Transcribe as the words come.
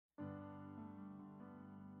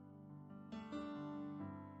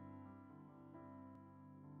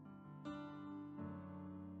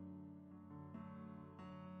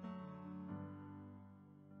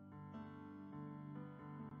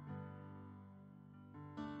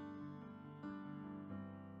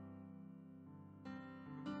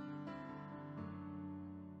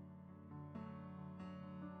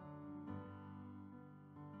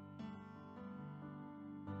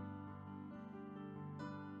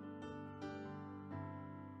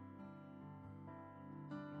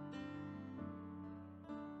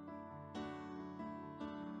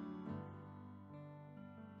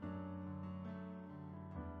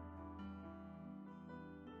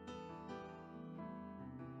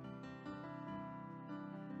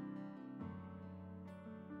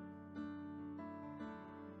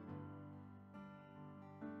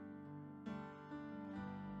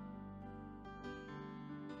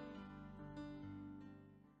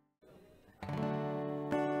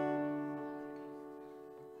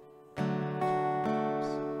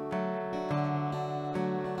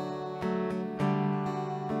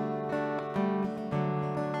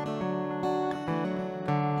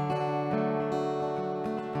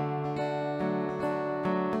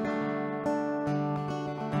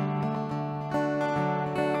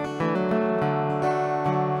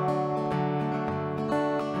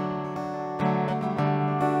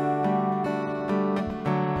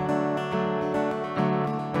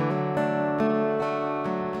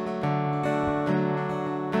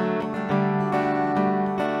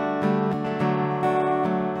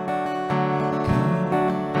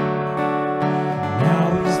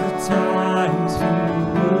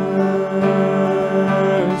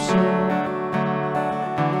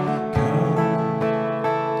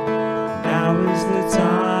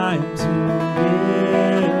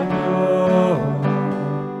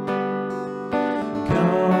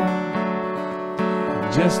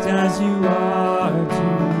just as you are to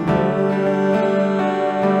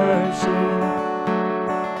worship.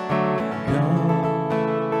 Come,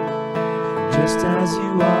 just as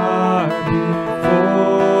you are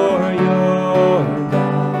before your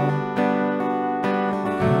God.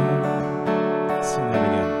 Come, sing that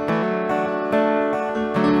again.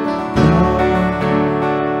 Come,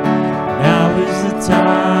 now is the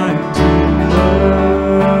time to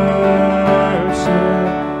worship.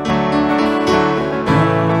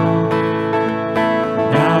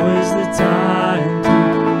 Now is the time to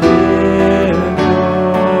give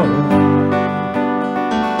your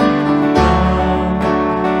come,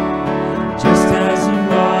 just as you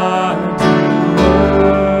are to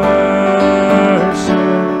worship.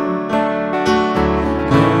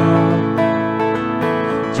 Come,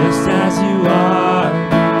 just as you are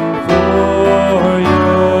before your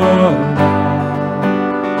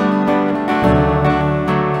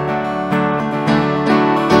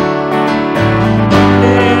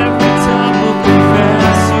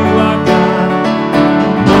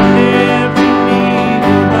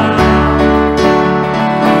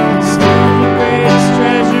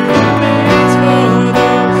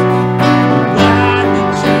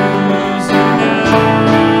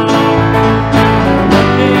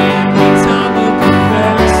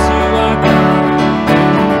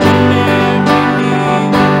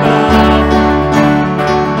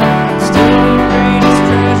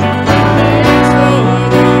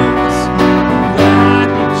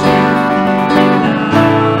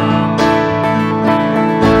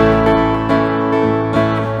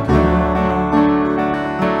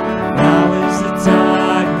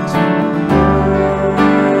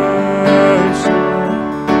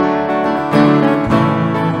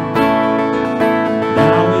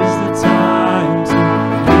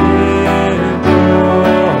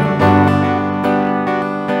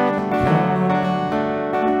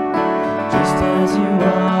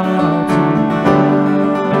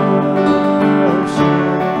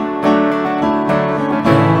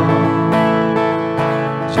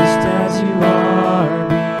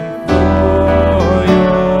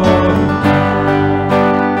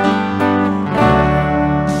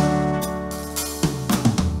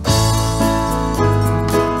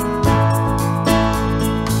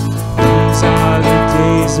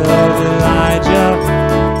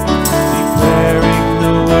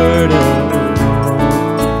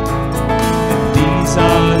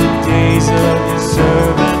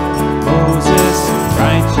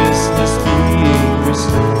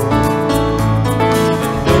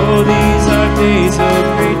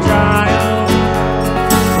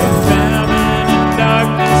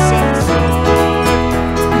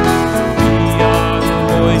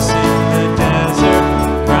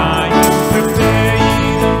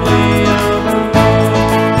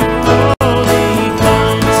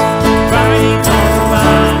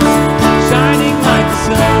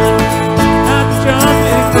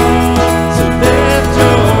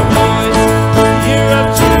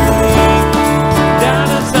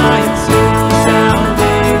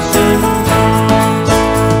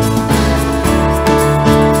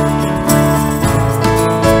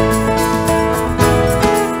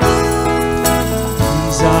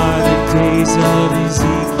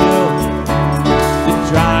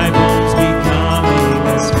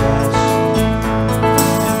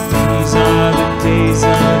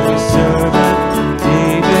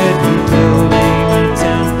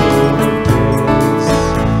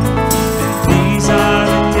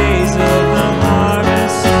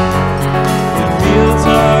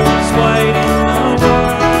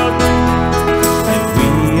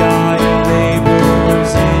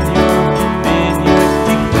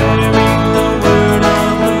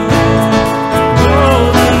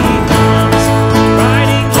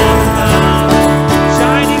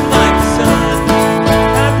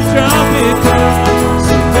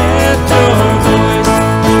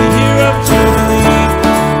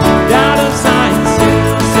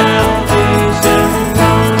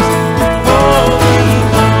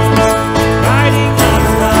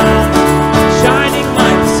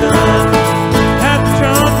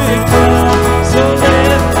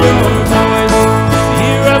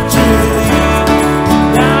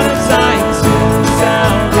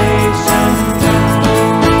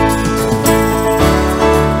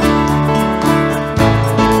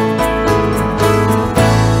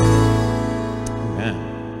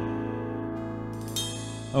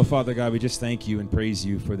Father God, we just thank you and praise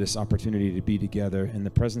you for this opportunity to be together in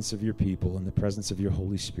the presence of your people, in the presence of your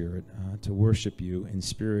Holy Spirit, to worship you in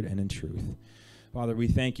spirit and in truth. Father, we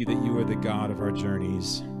thank you that you are the God of our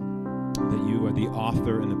journeys, that you are the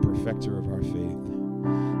author and the perfecter of our faith.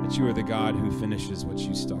 that you are the God who finishes what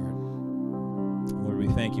you start. Lord, we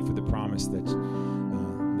thank you for the promise that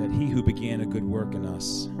he who began a good work in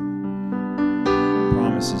us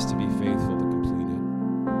promises to be faithful to complete it.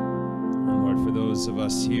 And Lord, for those of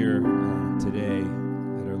us here today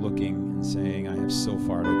that are looking and saying, I have so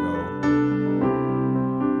far to go,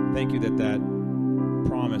 thank you that that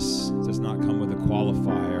promise does not come with a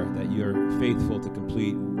qualifier, that you're faithful to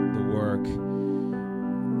complete the work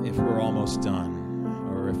if we're almost done,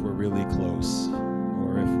 or if we're really close,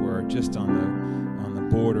 or if we're just on the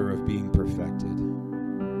border of being perfected.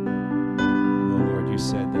 Oh Lord, you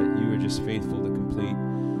said that you are just faithful to complete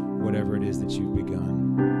whatever it is that you've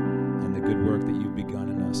begun, and the good work that you've begun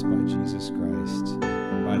in us by Jesus Christ,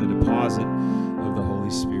 by the deposit of the Holy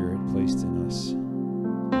Spirit placed in us.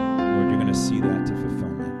 Lord, you're going to see that to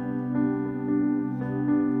fulfillment.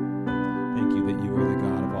 Thank you that you are the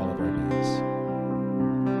God of all of our days.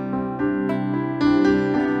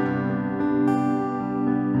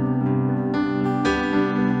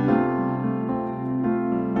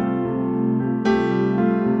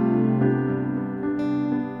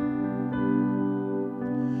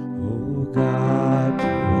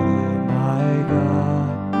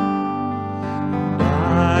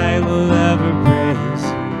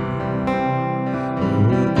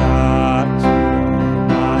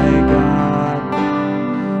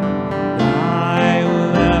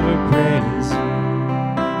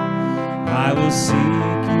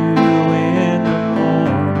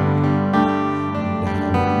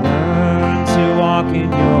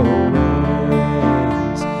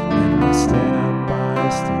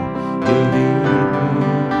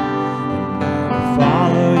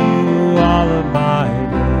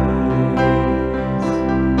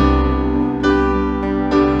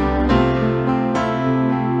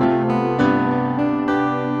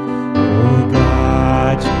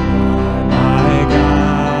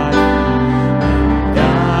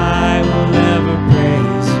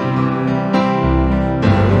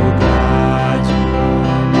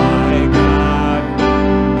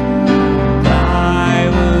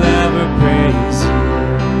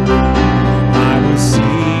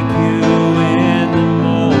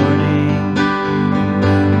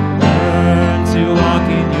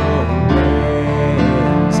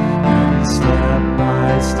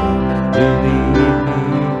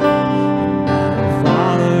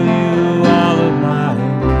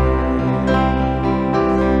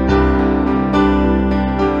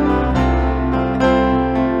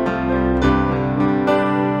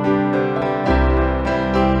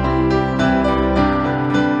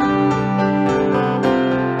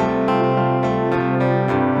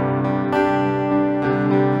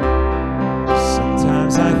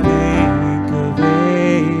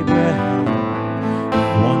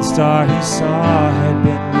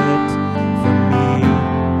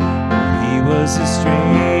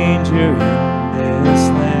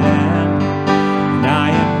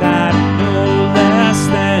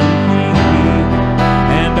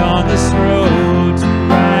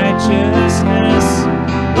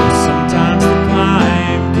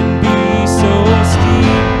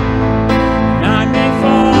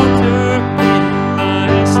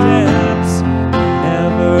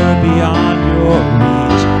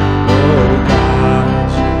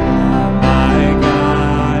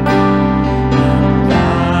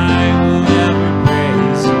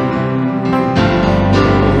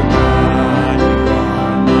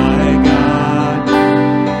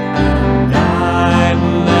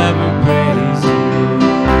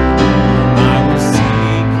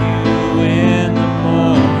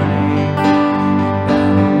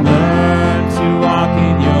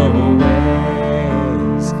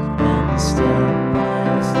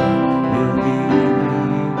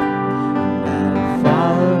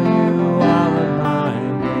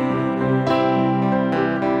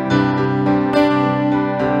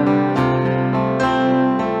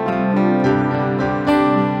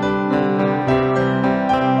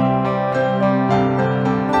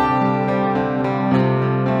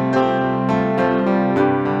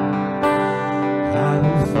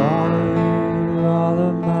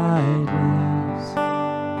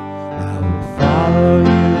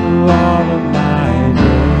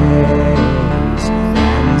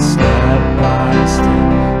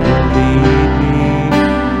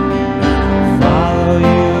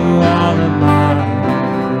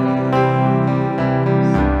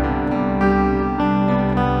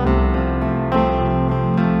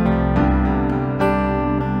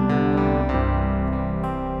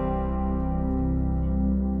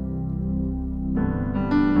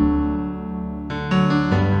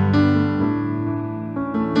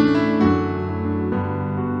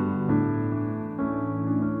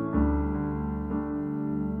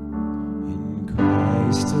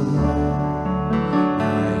 Christ alone.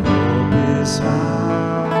 My hope is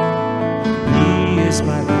high. He is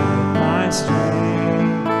my life, my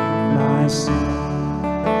strength, my song.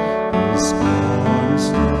 His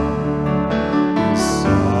cornerstone is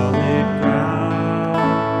solid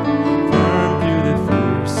ground, firm through the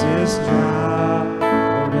fiercest drought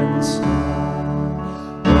and storm.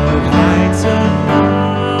 What heights of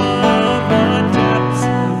love, what depths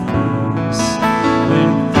of peace,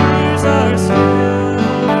 when fears are still,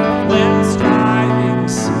 when striving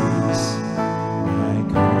cease, my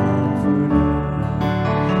comforter,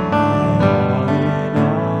 my all in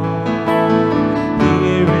all,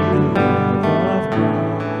 here in the love of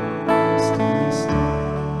Christ I stand.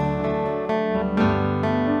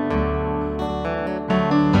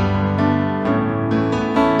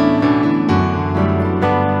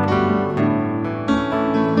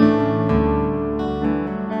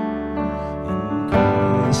 In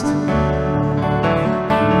Christ alone,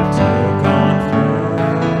 you took on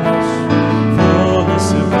flesh, fullness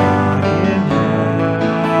of God in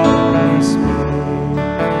heavenly space.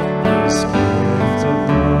 This gift of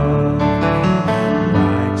love and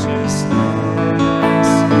righteousness,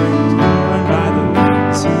 born by the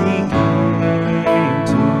wings He came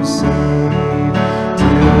to save.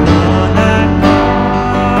 Till on that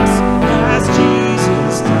cross, as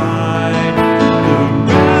Jesus died, the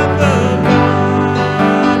wrath of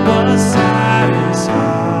God was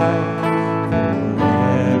satisfied. For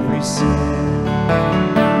every sin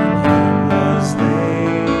on Him was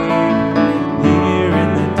laid. Here in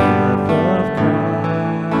the death of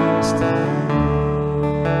Christ I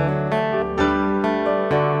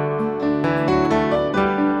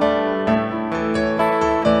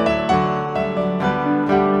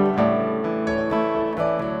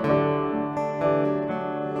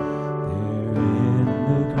There in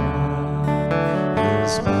the ground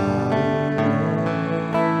His body lay,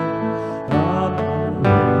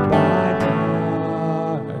 uprooted by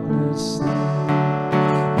darkness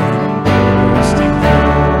slain, and bursting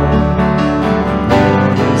forth on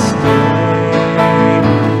glorious day,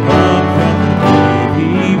 up from the grave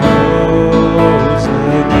He rose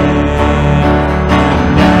again.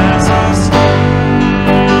 And as He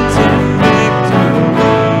stands in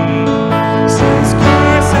victory, since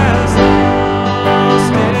curse has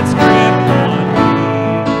lost its grip on me,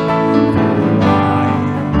 for I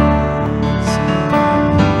am His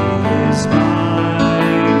and He is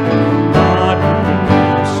mine, bought with the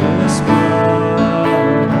precious blood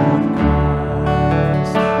of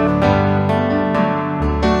Christ.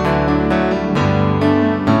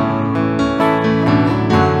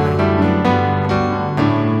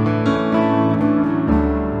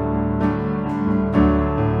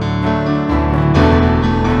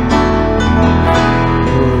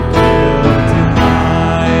 No guilt in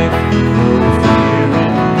life, no fear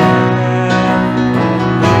in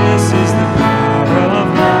death. This is the power of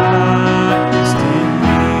Christ in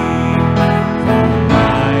me. From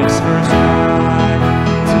life's first cry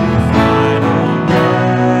to final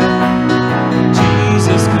breath,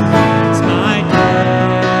 Jesus commands my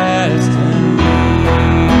destiny.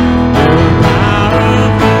 No power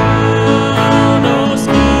of hell, no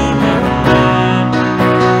scheme of man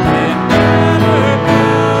can ever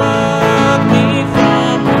pluck me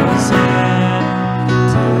from His hand.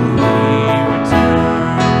 Till He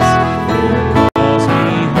returns or calls me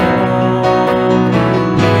home,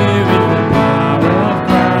 here in the power of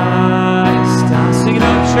Christ I'll sing it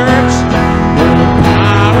out, church. No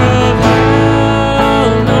power of hell,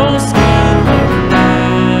 no scheme of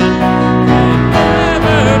man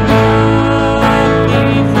can ever pluck me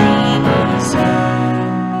from His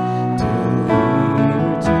hand. Till He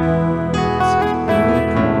returns or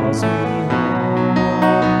calls me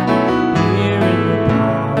home, here in the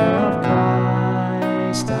power of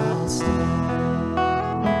Christ I'll stand.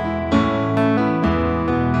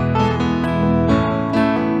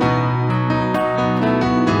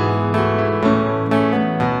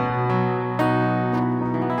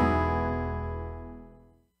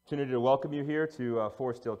 Opportunity to welcome you here to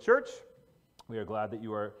Forestdale Church. We are glad that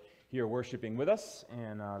you are here worshiping with us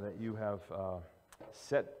and that you have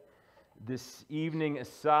set this evening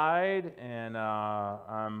aside. And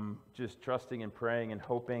I'm just trusting and praying and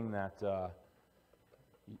hoping that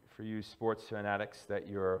for you sports fanatics, that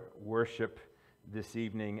your worship this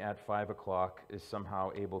evening at 5 o'clock is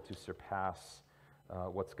somehow able to surpass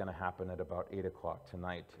what's going to happen at about 8 o'clock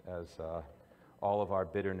tonight, as all of our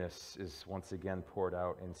bitterness is once again poured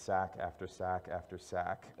out in sack after sack after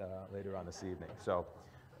sack later on this evening. So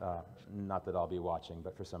Not that I'll be watching,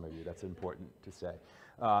 but for some of you, that's important to say.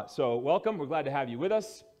 So welcome. We're glad to have you with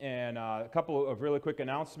us. And a couple of really quick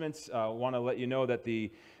announcements. I want to let you know that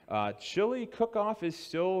the chili cook-off is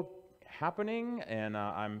still happening, and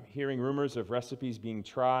I'm hearing rumors of recipes being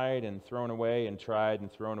tried and thrown away and tried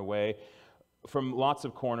and thrown away from lots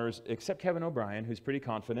of corners, except Kevin O'Brien, who's pretty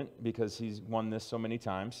confident because he's won this so many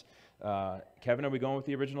times. Kevin, are we going with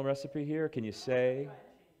the original recipe here? Can you say?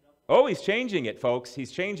 Oh, he's changing it, folks.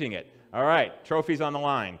 He's changing it. All right, trophies on the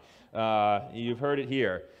line. You've heard it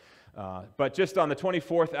here. But just on the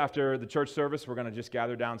 24th after the church service, we're going to just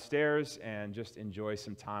gather downstairs and just enjoy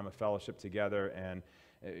some time of fellowship together. And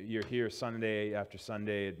you're here Sunday after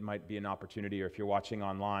Sunday, it might be an opportunity, or if you're watching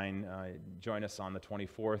online, join us on the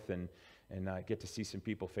 24th and get to see some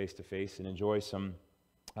people face to face and enjoy some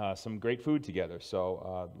great food together.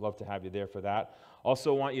 So love to have you there for that.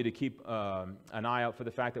 Also want you to keep an eye out for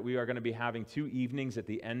the fact that we are going to be having 2 evenings at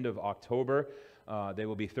the end of October. They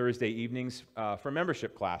will be Thursday evenings for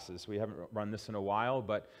membership classes. We haven't run this in a while,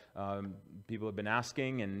 but people have been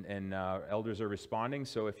asking, and elders are responding.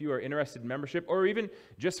 So if you are interested in membership, or even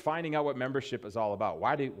just finding out what membership is all about,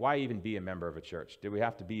 why even be a member of a church? Do we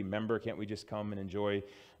have to be a member? Can't we just come and enjoy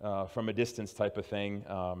from a distance type of thing?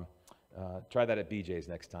 Try that at BJ's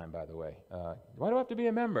next time, by the way. Why do I have to be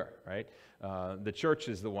a member, right? The church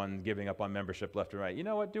is the one giving up on membership left and right. You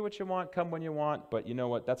know what? Do what you want, come when you want, but you know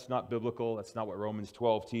what? That's not biblical. That's not what Romans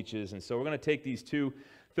 12 teaches. And so we're going to take these 2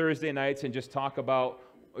 Thursday nights and just talk about,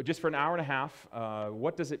 just for an hour and a half,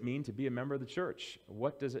 what does it mean to be a member of the church?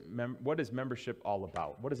 What is membership all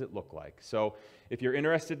about? What does it look like? So if you're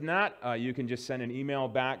interested in that, you can just send an email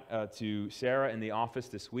back to Sarah in the office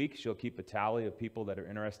this week. She'll keep a tally of people that are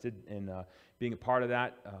interested in being a part of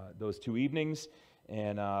that, those 2 evenings.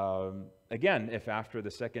 And again, if after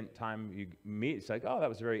the second time you meet, it's like, oh, that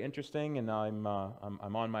was very interesting, and I'm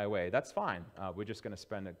on my way, that's fine. We're just going to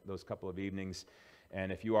spend those couple of evenings. And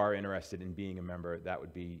if you are interested in being a member, that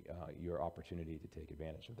would be your opportunity to take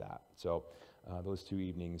advantage of that. So those 2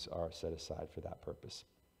 evenings are set aside for that purpose.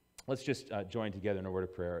 Let's just join together in a word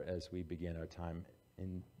of prayer as we begin our time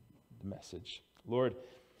in the message. Lord,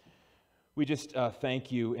 we just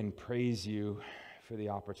thank you and praise you for the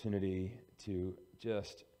opportunity to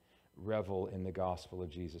just revel in the gospel of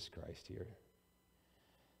Jesus Christ here,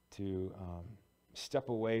 to step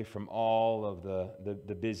away from all of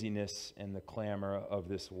the busyness and the clamor of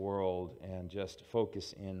this world and just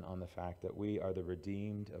focus in on the fact that we are the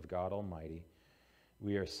redeemed of God Almighty.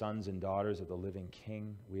 We are sons and daughters of the living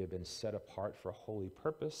King. We have been set apart for a holy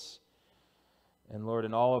purpose. And Lord,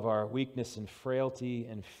 in all of our weakness and frailty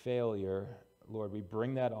and failure, Lord, we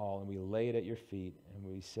bring that all and we lay it at your feet and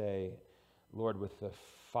we say, Lord, with the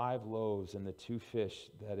 5 loaves and the 2 fish,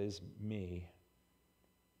 that is me,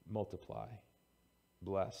 multiply.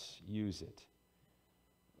 Bless, use it.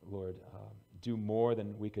 Lord, do more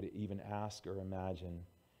than we could even ask or imagine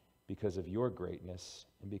because of your greatness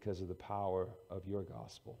and because of the power of your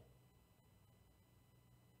gospel.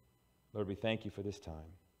 Lord, we thank you for this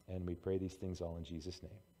time, and we pray these things all in Jesus'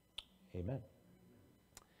 name. Amen.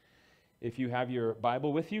 If you have your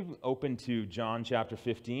Bible with you, open to John chapter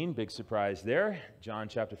 15. Big surprise there. John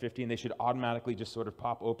chapter 15. They should automatically just sort of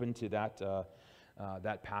pop open to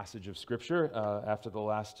that passage of Scripture after the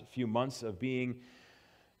last few months of being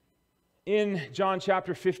in John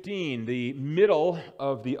chapter 15, the middle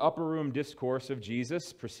of the upper room discourse of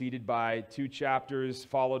Jesus, preceded by 2 chapters,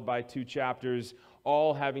 followed by 2 chapters,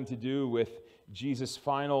 all having to do with Jesus'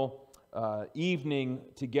 final evening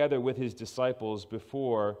together with his disciples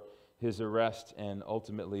before his arrest and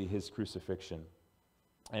ultimately his crucifixion.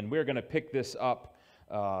 And we're going to pick this up.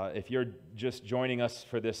 If you're just joining us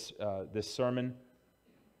for this sermon,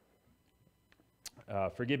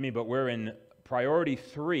 forgive me, but we're in priority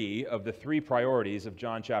 3 of the 3 priorities of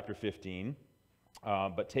John chapter 15.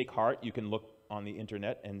 But take heart, you can look on the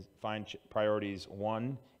internet and find priorities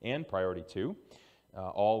 1 and priority 2,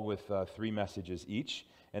 all with 3 messages each.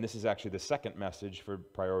 And this is actually the second message for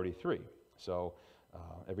priority 3. So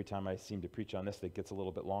every time I seem to preach on this, it gets a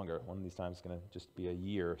little bit longer. One of these times is going to just be a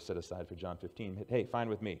year set aside for John 15. Hey, fine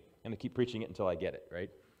with me. I'm going to keep preaching it until I get it, right?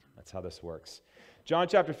 That's how this works. John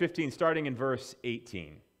chapter 15, starting in verse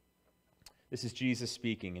 18. This is Jesus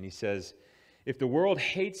speaking, and he says, "If the world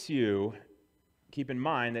hates you, keep in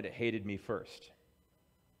mind that it hated me first.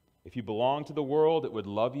 If you belong to the world, it would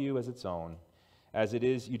love you as its own. As it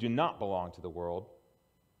is, you do not belong to the world,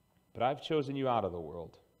 but I've chosen you out of the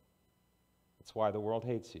world. That's why the world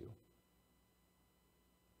hates you.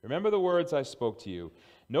 Remember the words I spoke to you.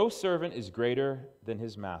 No servant is greater than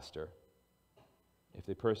his master. If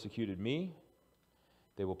they persecuted me,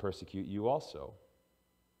 they will persecute you also.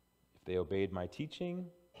 If they obeyed my teaching,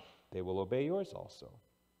 they will obey yours also.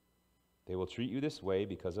 They will treat you this way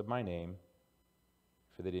because of my name,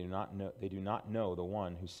 for they do not know the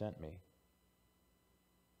one who sent me.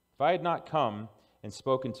 If I had not come and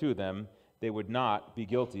spoken to them, they would not be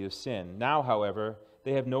guilty of sin. Now, however,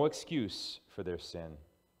 they have no excuse for their sin.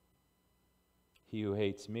 He who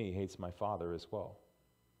hates me hates my Father as well.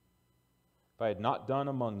 If I had not done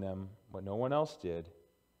among them what no one else did,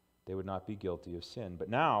 they would not be guilty of sin. But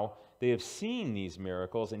now they have seen these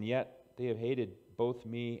miracles, and yet they have hated both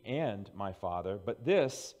me and my Father. But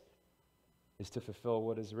this is to fulfill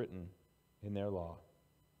what is written in their law.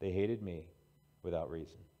 They hated me without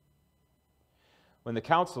reason. When the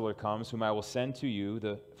Counselor comes, whom I will send to you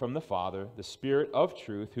from the Father, the Spirit of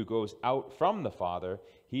truth, who goes out from the Father,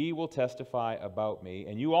 he will testify about me,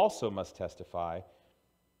 and you also must testify,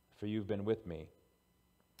 for you've been with me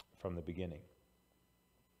from the beginning.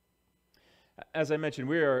 As I mentioned,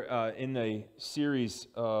 we are in a series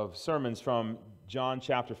of sermons from John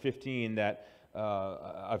chapter 15 that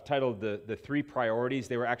I've titled the three priorities.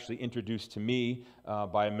 They were actually introduced to me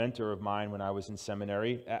by a mentor of mine when I was in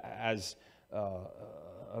seminary as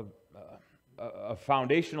a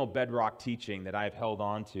foundational bedrock teaching that I've held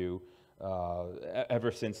on to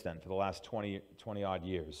ever since then, for the last 20 odd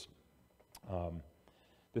years.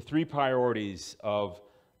 The three priorities of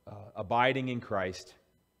abiding in Christ,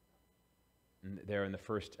 there in the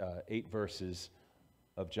first 8 verses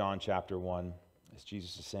of John chapter 1, as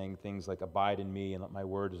Jesus is saying things like, abide in me and let my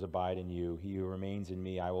words abide in you. He who remains in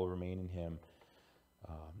me, I will remain in him.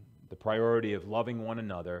 The priority of loving one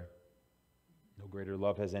another. No greater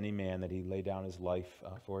love has any man that he lay down his life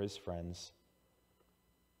for his friends.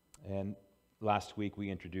 And last week we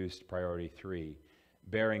introduced priority 3,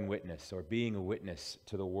 bearing witness, or being a witness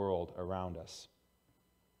to the world around us.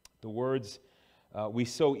 The words we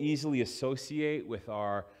so easily associate with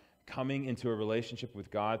our coming into a relationship with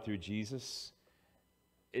God through Jesus,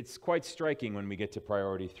 it's quite striking when we get to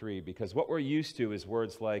priority 3, because what we're used to is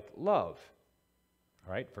words like love,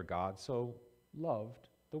 right? For God so loved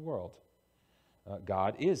the world.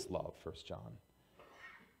 God is love, 1 John.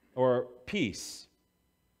 Or peace.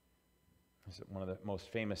 This is one of the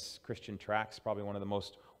most famous Christian tracts, probably one of the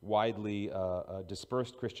most widely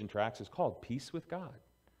dispersed Christian tracts, is called Peace with God.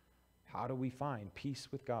 How do we find peace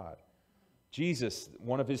with God? Jesus,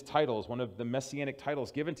 one of his titles, one of the messianic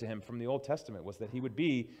titles given to him from the Old Testament, was that he would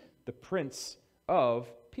be the Prince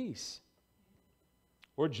of Peace.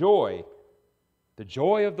 Or joy. The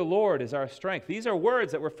joy of the Lord is our strength. These are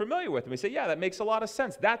words that we're familiar with, and we say, yeah, that makes a lot of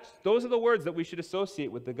sense. Those are the words that we should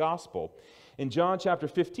associate with the gospel. In John chapter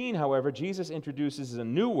 15, however, Jesus introduces a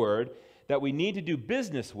new word that we need to do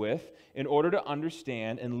business with in order to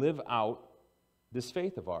understand and live out this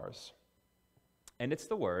faith of ours. And it's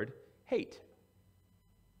the word hate.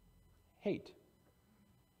 Hate.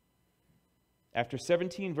 After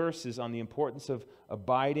 17 verses on the importance of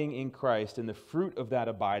abiding in Christ and the fruit of that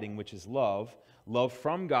abiding, which is love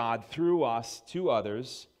from God through us to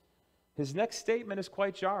others, his next statement is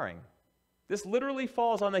quite jarring. This literally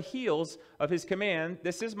falls on the heels of his command.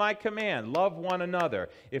 This is my command, love one another.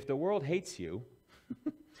 If the world hates you,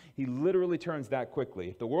 he literally turns that quickly.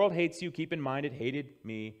 If the world hates you, keep in mind it hated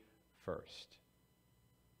me first.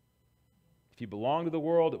 If you belong to the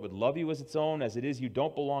world, it would love you as its own. As it is, you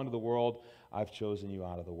don't belong to the world. I've chosen you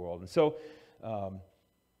out of the world. And so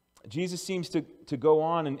Jesus seems to go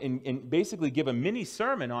on and basically give a mini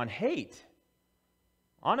sermon on hate.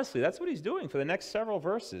 Honestly, that's what he's doing for the next several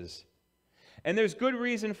verses. And there's good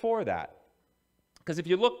reason for that. Because if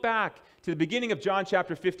you look back to the beginning of John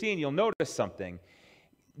chapter 15, you'll notice something.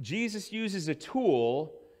 Jesus uses a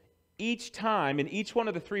tool each time in each one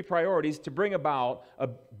of the three priorities to bring about a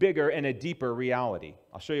bigger and a deeper reality.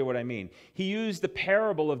 I'll show you what I mean. He used the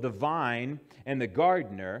parable of the vine and the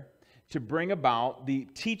gardener to bring about the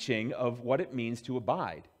teaching of what it means to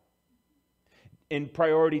abide. In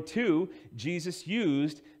priority 2, Jesus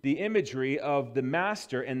used the imagery of the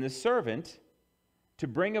master and the servant to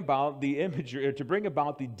bring about the imagery, or to bring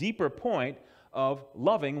about the deeper point of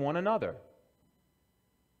loving one another.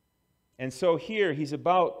 And so here he's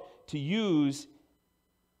about to use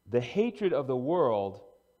the hatred of the world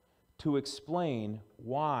to explain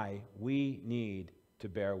why we need to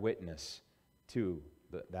bear witness to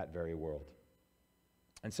that very world.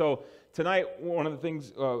 And so tonight, one of the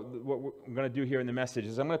things what we're going to do here in the message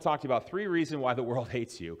is I'm going to talk to you about 3 reasons why the world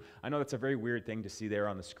hates you. I know that's a very weird thing to see there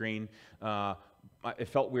on the screen. It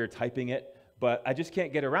felt weird typing it, but I just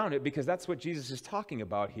can't get around it because that's what Jesus is talking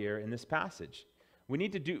about here in this passage. We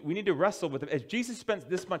need to wrestle with it. As Jesus spends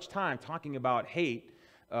this much time talking about hate,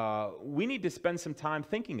 we need to spend some time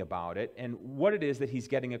thinking about it and what it is that he's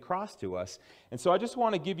getting across to us. And so I just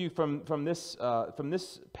want to give you from this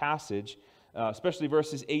passage, especially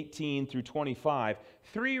verses 18 through 25,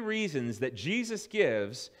 3 reasons that Jesus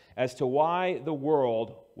gives as to why the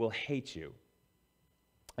world will hate you.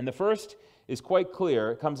 And the first is quite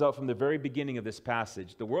clear. It comes out from the very beginning of this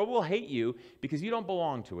passage. The world will hate you because you don't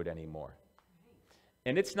belong to it anymore.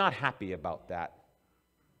 And it's not happy about that.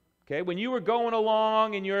 Okay? When you were going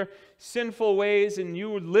along in your sinful ways and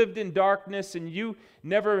you lived in darkness and you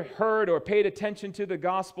never heard or paid attention to the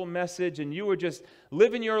gospel message and you were just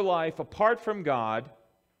living your life apart from God,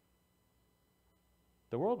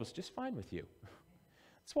 the world was just fine with you.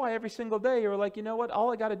 That's why every single day you were like, you know what,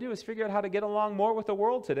 all I got to do is figure out how to get along more with the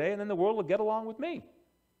world today, and then the world will get along with me.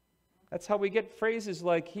 That's how we get phrases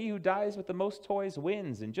like, he who dies with the most toys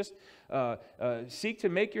wins, and just seek to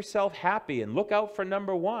make yourself happy and look out for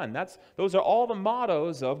number one. Those are all the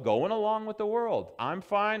mottos of going along with the world. I'm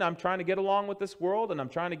fine, I'm trying to get along with this world, and I'm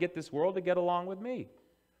trying to get this world to get along with me.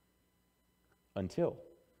 Until.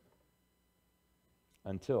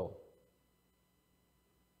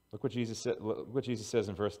 Look what Jesus says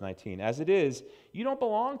in verse 19. As it is, you don't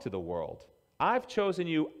belong to the world. I've chosen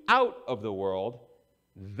you out of the world.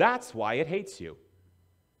 That's why it hates you.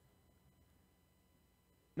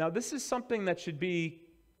 Now, this is something that should be,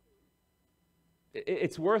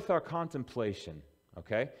 it's worth our contemplation,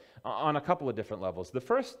 okay, on a couple of different levels. The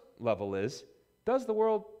first level is, does the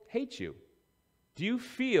world hate you? Do you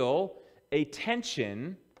feel a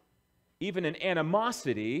tension, even an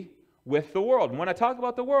animosity, with the world? And when I talk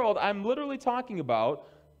about the world, I'm literally talking about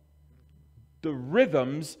the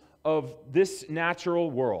rhythms of this natural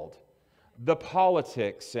world. The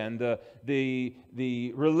politics and the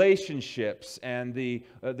relationships and the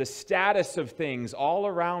status of things all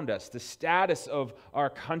around us, the status of our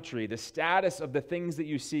country, the status of the things that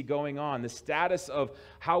you see going on, the status of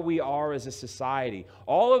how we are as a society,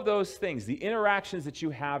 all of those things, the interactions that you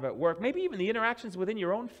have at work, maybe even the interactions within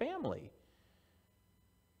your own family.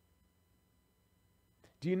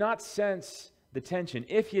 Do you not sense the tension?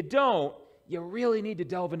 If you don't, you really need to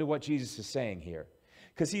delve into what Jesus is saying here.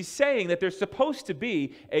 Because he's saying that there's supposed to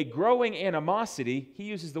be a growing animosity. He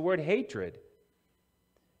uses the word hatred.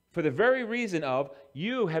 For the very reason of,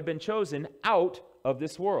 you have been chosen out of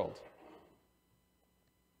this world.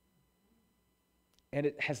 And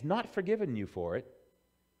it has not forgiven you for it.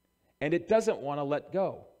 And it doesn't want to let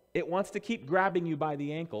go. It wants to keep grabbing you by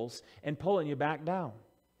the ankles and pulling you back down.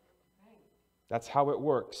 That's how it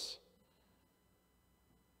works.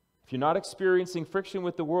 If you're not experiencing friction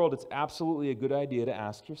with the world, it's absolutely a good idea to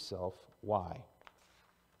ask yourself why.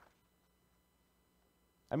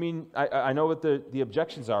 I mean, I know what the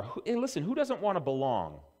objections are. Hey, listen, who doesn't want to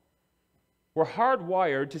belong? We're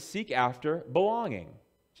hardwired to seek after belonging.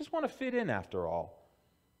 Just want to fit in after all.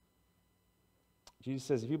 Jesus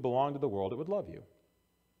says if you belong to the world, it would love you.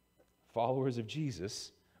 Followers of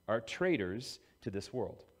Jesus are traitors to this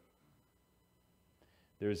world.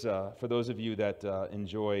 There's, for those of you that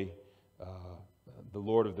enjoy the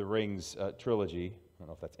Lord of the Rings trilogy, I don't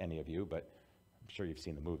know if that's any of you, but I'm sure you've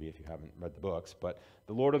seen the movie if you haven't read the books, but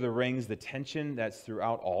the Lord of the Rings, the tension that's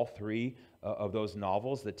throughout all 3 of those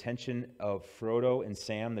novels, the tension of Frodo and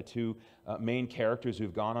Sam, the 2 main characters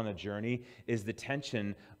who've gone on a journey, is the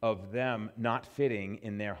tension of them not fitting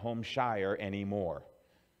in their home shire anymore.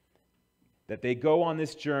 That they go on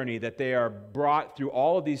this journey, that they are brought through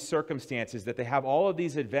all of these circumstances, that they have all of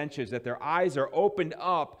these adventures, that their eyes are opened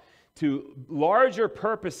up to larger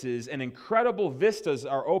purposes and incredible vistas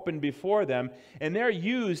are opened before them, and they're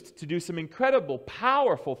used to do some incredible,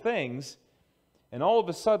 powerful things, and all of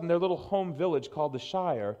a sudden their little home village called the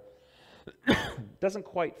Shire doesn't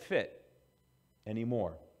quite fit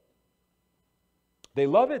anymore. They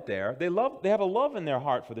love it there. They have a love in their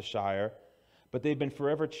heart for the Shire, but they've been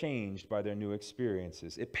forever changed by their new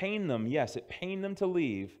experiences. It pained them, yes, it pained them to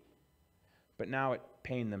leave, but now it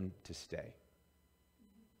pained them to stay.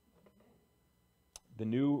 The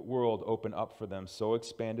new world opened up for them, so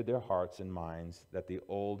expanded their hearts and minds that the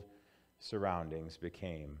old surroundings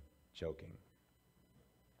became choking.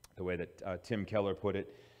 The way that Tim Keller put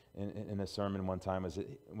it in a sermon one time,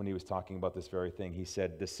 when he was talking about this very thing, he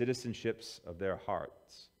said, the citizenships of their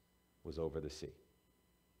hearts was over the sea.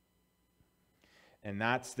 And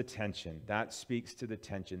that's the tension. That speaks to the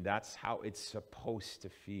tension. That's how it's supposed to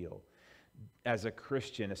feel. As a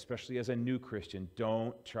Christian, especially as a new Christian,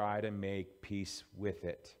 don't try to make peace with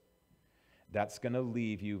it. That's going to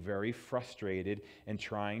leave you very frustrated and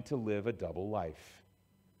trying to live a double life.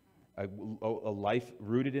 a life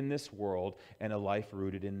rooted in this world and a life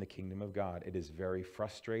rooted in the kingdom of God. It is very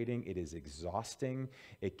frustrating. It is exhausting.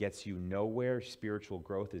 It gets you nowhere. Spiritual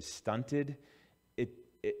growth is stunted.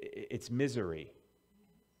 It's misery.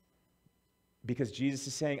 Because Jesus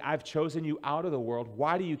is saying, I've chosen you out of the world.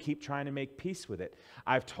 Why do you keep trying to make peace with it?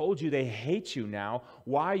 I've told you they hate you now.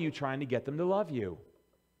 Why are you trying to get them to love you?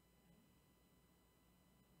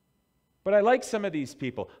 But I like some of these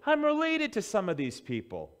people. I'm related to some of these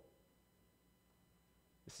people.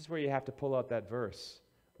 This is where you have to pull out that verse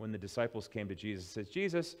when the disciples came to Jesus. It says,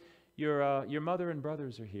 Jesus, your mother and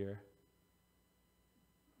brothers are here.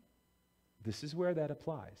 This is where that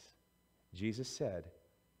applies. Jesus said,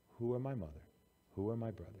 who are my mother? Who are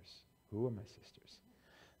my brothers? Who are my sisters?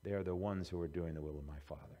 They are the ones who are doing the will of my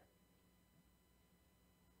Father.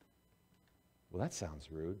 Well, that sounds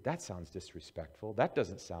rude. That sounds disrespectful. That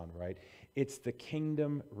doesn't sound right. It's the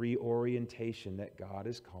kingdom reorientation that God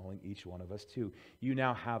is calling each one of us to. You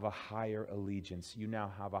now have a higher allegiance. You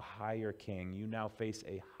now have a higher king. You now face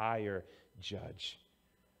a higher judge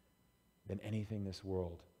than anything this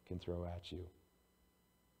world can throw at you.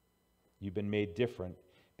 You've been made different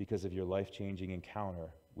because of your life-changing encounter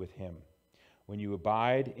with Him. When you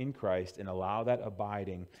abide in Christ and allow that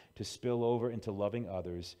abiding to spill over into loving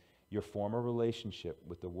others, your former relationship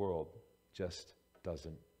with the world just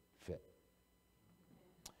doesn't fit.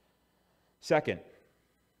 Second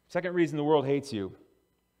reason the world hates you.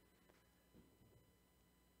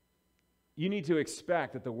 You need to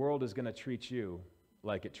expect that the world is going to treat you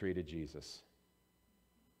like it treated Jesus.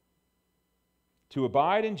 To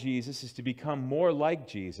abide in Jesus is to become more like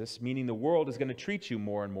Jesus, meaning the world is going to treat you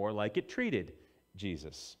more and more like it treated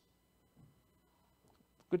Jesus.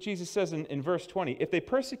 What Jesus says in verse 20, if they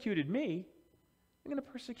persecuted me, they're going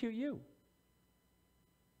to persecute you.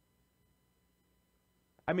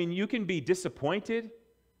 I mean, you can be disappointed,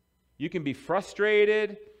 you can be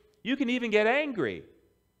frustrated, you can even get angry,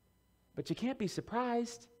 but you can't be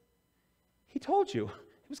surprised. He told you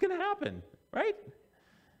it was going to happen, right?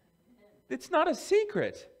 It's not a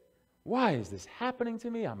secret. Why is this happening to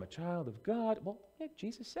me? I'm a child of God. Well, yeah,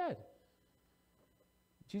 Jesus said.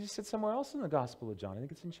 Jesus said somewhere else in the Gospel of John, I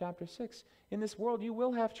think it's in chapter 6, in this world you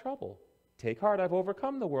will have trouble. Take heart, I've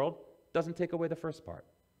overcome the world. Doesn't take away the first part.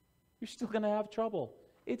 You're still going to have trouble.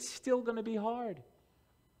 It's still going to be hard.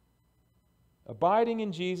 Abiding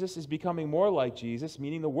in Jesus is becoming more like Jesus,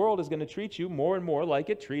 meaning the world is going to treat you more and more like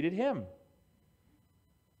it treated Him.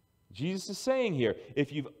 Jesus is saying here,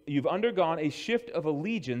 if you've undergone a shift of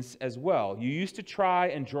allegiance as well, you used to try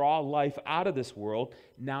and draw life out of this world,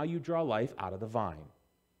 now you draw life out of the vine.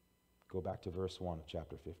 Go back to verse 1 of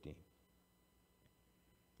chapter 15.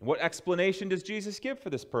 What explanation does Jesus give for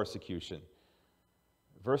this persecution?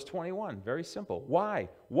 Verse 21, very simple. Why?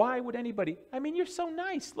 Why would anybody? I mean, you're so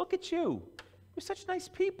nice. Look at you. You're such nice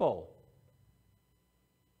people.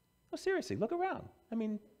 No, seriously, look around. I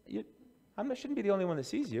mean, I shouldn't be the only one that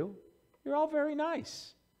sees you. You're all very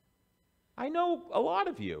nice. I know a lot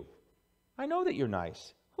of you. I know that you're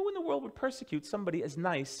nice. Who in the world would persecute somebody as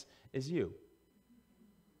nice as you?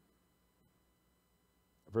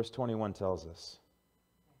 Verse 21 tells us,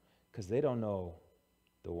 because they don't know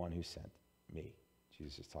the one who sent me,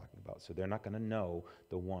 Jesus is talking about. So they're not going to know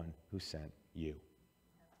the one who sent you.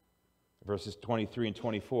 Verses 23 and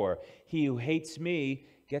 24, he who hates me,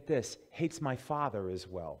 get this, hates my Father as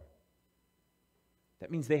well. That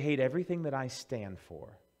means they hate everything that I stand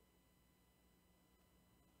for.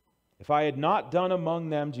 If I had not done among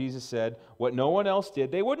them, Jesus said, what no one else did,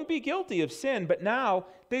 they wouldn't be guilty of sin. But now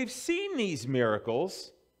they've seen these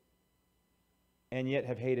miracles and yet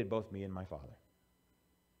have hated both me and my Father.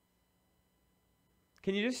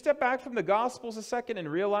 Can you just step back from the Gospels a second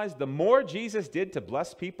and realize the more Jesus did to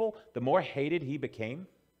bless people, the more hated He became?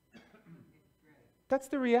 That's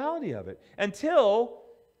the reality of it. Until,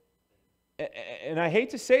 and I hate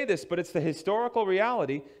to say this, but it's the historical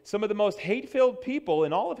reality, some of the most hate-filled people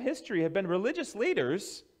in all of history have been religious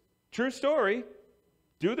leaders. True story.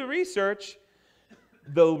 Do the research.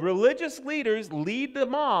 The religious leaders lead the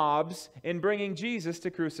mobs in bringing Jesus to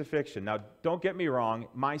crucifixion. Now, don't get me wrong.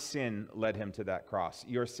 My sin led Him to that cross.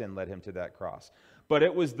 Your sin led Him to that cross. But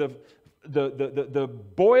it was the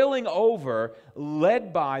boiling over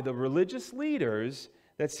led by the religious leaders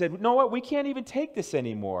that said, you know what, we can't even take this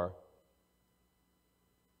anymore.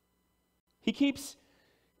 He keeps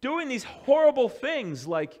doing these horrible things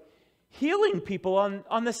like healing people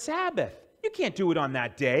on the Sabbath. You can't do it on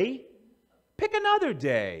that day. Pick another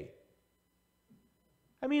day.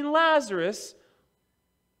 I mean, Lazarus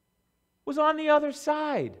was on the other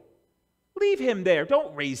side. Leave him there.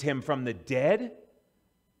 Don't raise him from the dead.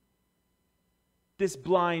 this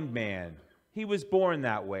blind man, he was born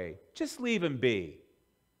that way. Just leave him be.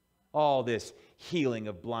 All this healing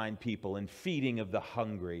of blind people and feeding of the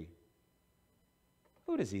hungry.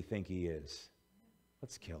 Who does he think he is?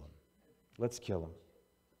 Let's kill him. Let's kill him.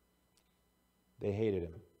 They hated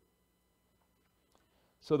him.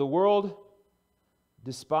 So the world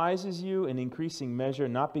despises you in increasing measure,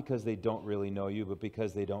 not because they don't really know you, but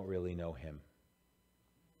because they don't really know him.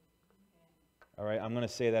 All right, I'm going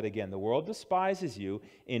to say that again. The world despises you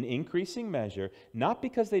in increasing measure, not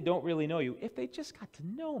because they don't really know you. If they just got to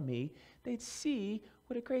know me, they'd see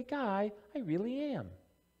what a great guy I really am.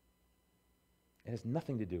 It has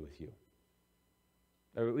nothing to do with you.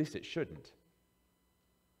 Or at least it shouldn't.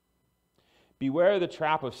 Beware the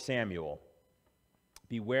trap of Samuel.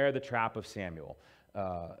 Beware the trap of Samuel.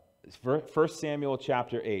 1 Samuel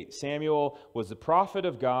chapter 8. Samuel was the prophet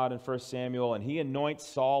of God in 1 Samuel, and he anoints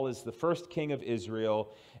Saul as the first king of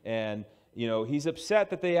Israel. And, he's upset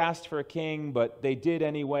that they asked for a king, but they did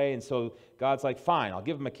anyway. And so God's like, fine, I'll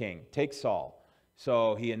give him a king. Take Saul.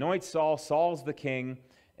 So he anoints Saul. Saul's the king,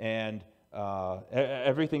 and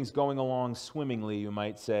everything's going along swimmingly, you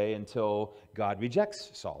might say, until God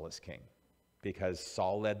rejects Saul as king, because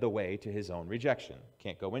Saul led the way to his own rejection.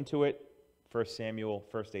 Can't go into it. 1 Samuel,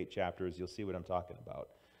 first 8 chapters, you'll see what I'm talking about.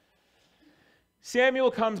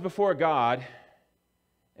 Samuel comes before God,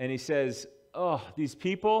 and he says, oh, these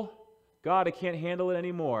people, God, I can't handle it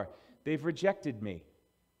anymore. They've rejected me.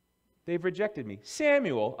 They've rejected me.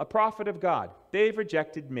 Samuel, a prophet of God, they've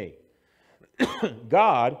rejected me.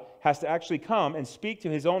 God has to actually come and speak to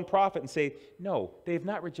his own prophet and say, no, they've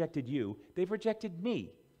not rejected you. They've rejected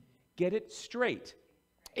me. Get it straight.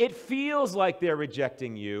 It feels like they're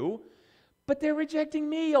rejecting you, but they're rejecting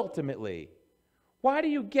me ultimately. Why do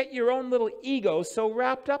you get your own little ego so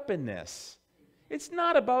wrapped up in this? It's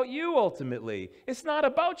not about you ultimately. It's not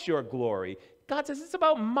about your glory. God says it's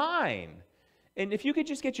about mine. And if you could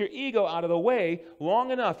just get your ego out of the way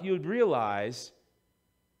long enough, you'd realize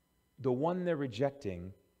the one they're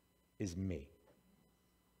rejecting is me.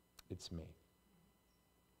 It's me.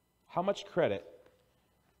 How much credit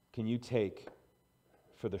can you take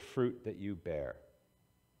for the fruit that you bear?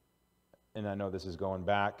 And I know this is going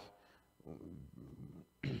back.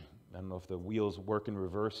 I don't know if the wheels work in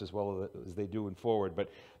reverse as well as they do in forward, but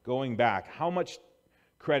going back, how much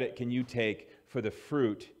credit can you take for the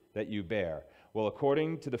fruit that you bear? Well,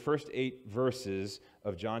 according to the first 8 verses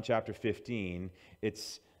of John chapter 15,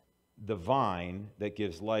 it's the vine that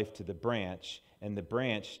gives life to the branch, and the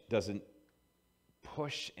branch doesn't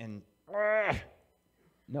push and...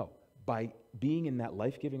 No, by being in that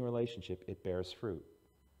life-giving relationship, it bears fruit.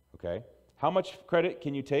 Okay? How much credit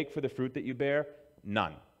can you take for the fruit that you bear?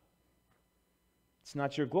 None. It's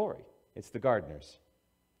not your glory. It's the gardener's.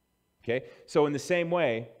 Okay? So in the same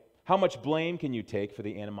way, how much blame can you take for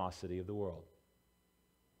the animosity of the world?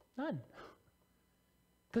 None.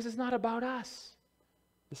 Because it's not about us.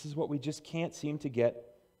 This is what we just can't seem to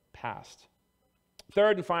get past.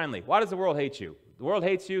 Third and finally, why does the world hate you? The world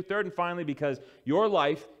hates you, third and finally, because your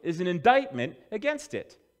life is an indictment against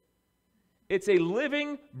it. It's a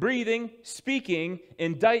living, breathing, speaking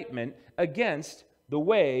indictment against the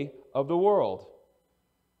way of the world.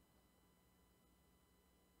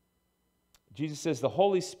 Jesus says, the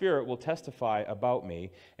Holy Spirit will testify about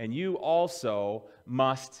me, and you also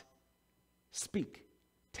must speak,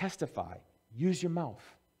 testify, use your mouth.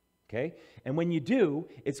 Okay? And when you do,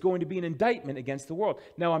 it's going to be an indictment against the world.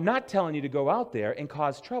 Now, I'm not telling you to go out there and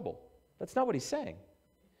cause trouble. That's not what he's saying.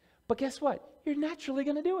 But guess what? You're naturally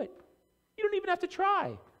going to do it. You don't even have to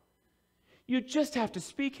try. You just have to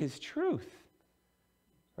speak his truth.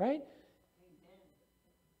 Right?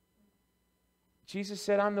 Jesus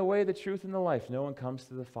said, I'm the way, the truth, and the life. No one comes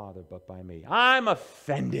to the Father but by me. I'm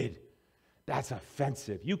offended. That's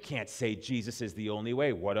offensive. You can't say Jesus is the only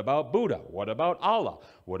way. What about Buddha? What about Allah?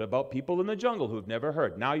 What about people in the jungle who've never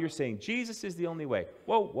heard? Now you're saying Jesus is the only way.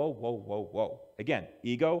 Whoa, whoa, whoa, whoa, whoa. Again,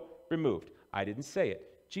 ego removed. I didn't say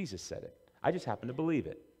it. Jesus said it. I just happen to believe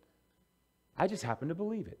it. I just happen to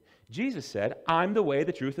believe it. Jesus said, I'm the way,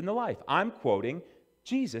 the truth, and the life. I'm quoting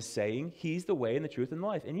Jesus saying he's the way and the truth and the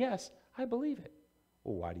life. And yes, I believe it.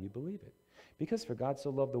 Well, why do you believe it? Because for God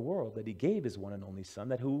so loved the world that he gave his one and only Son,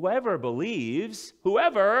 that whoever believes,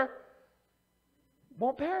 whoever,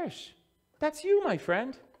 won't perish. That's you, my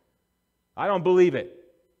friend. I don't believe it.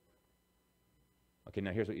 Okay,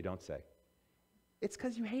 now here's what you don't say. It's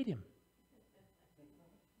because you hate him.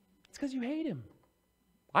 It's because you hate him.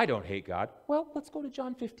 I don't hate God. Well, let's go to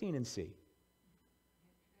John 15 and see.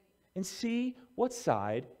 And see what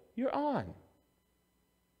side you're on.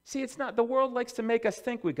 See, it's not, the world likes to make us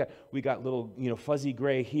think we got little, fuzzy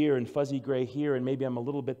gray here and fuzzy gray here, and maybe I'm a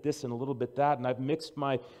little bit this and a little bit that, and I've mixed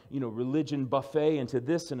my, religion buffet into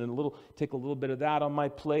this and take a little bit of that on my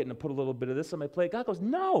plate and put a little bit of this on my plate. God goes,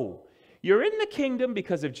 no, you're in the kingdom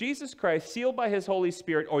because of Jesus Christ, sealed by his Holy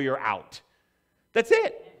Spirit, or you're out. That's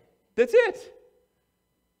it. That's it.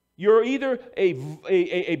 You're either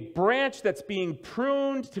a branch that's being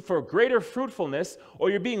pruned for greater fruitfulness, or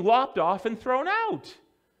you're being lopped off and thrown out.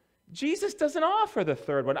 Jesus doesn't offer the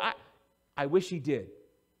third one. I wish he did.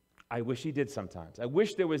 I wish he did sometimes. I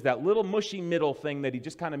wish there was that little mushy middle thing that he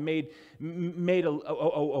just kind of made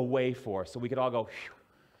a way for, so we could all go,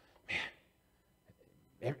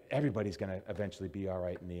 man, everybody's going to eventually be all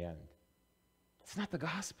right in the end. It's not the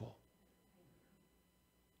gospel.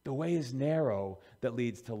 The way is narrow that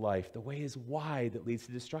leads to life. The way is wide that leads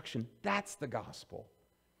to destruction. That's the gospel.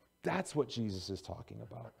 That's what Jesus is talking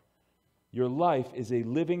about. Your life is a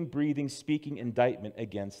living, breathing, speaking indictment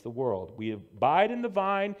against the world. We abide in the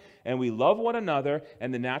vine and we love one another,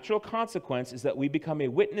 and the natural consequence is that we become a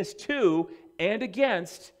witness to and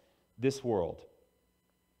against this world.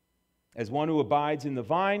 As one who abides in the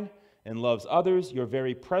vine and loves others, your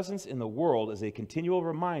very presence in the world is a continual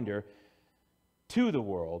reminder to the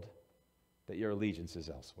world that your allegiance is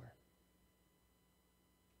elsewhere.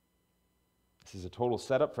 This is a total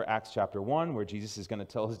setup for Acts chapter 1, where Jesus is going to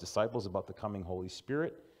tell his disciples about the coming Holy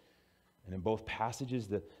Spirit. And in both passages,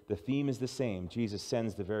 the theme is the same. Jesus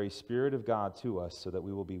sends the very Spirit of God to us so that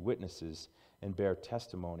we will be witnesses and bear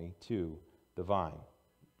testimony to the vine.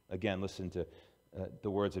 Again, listen to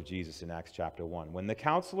the words of Jesus in Acts chapter 1. When the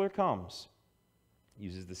counselor comes,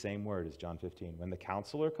 uses the same word as John 15. When the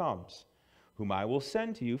counselor comes, whom I will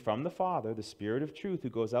send to you from the Father, the Spirit of truth who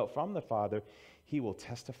goes out from the Father, he will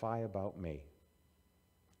testify about me.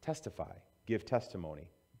 Testify, give testimony,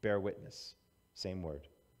 bear witness. Same word.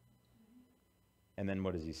 And then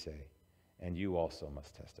what does he say? And you also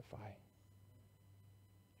must testify,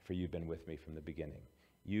 for you've been with me from the beginning.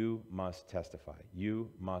 You must testify. You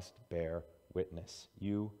must bear witness.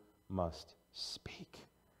 You must speak.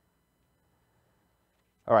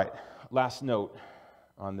 All right, last note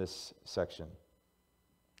on this section.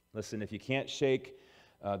 Listen, if you can't shake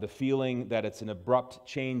the feeling that it's an abrupt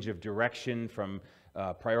change of direction from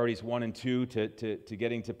priorities 1 and 2 to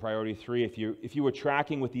getting to priority 3, if you were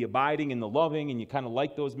tracking with the abiding and the loving and you kind of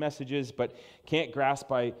like those messages but can't grasp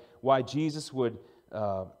why Jesus would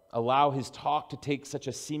allow his talk to take such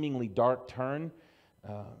a seemingly dark turn,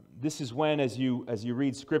 this is when, as you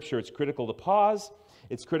read Scripture, it's critical to pause,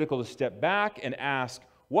 it's critical to step back and ask,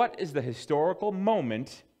 what is the historical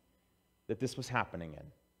moment that this was happening in?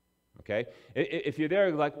 Okay? If you're there,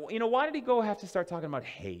 like, well, why did he have to start talking about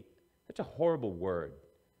hate? Such a horrible word.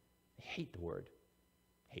 I hate the word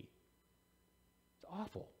hate. It's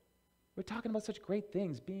awful. We're talking about such great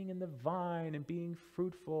things, being in the vine and being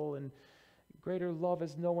fruitful, and greater love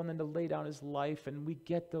has no one than to lay down his life, and we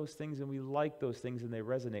get those things and we like those things and they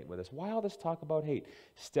resonate with us. Why all this talk about hate?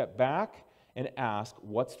 Step back and ask,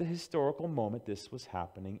 what's the historical moment this was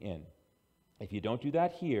happening in? If you don't do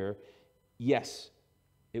that here, yes,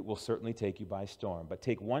 it will certainly take you by storm. But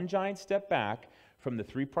take one giant step back from the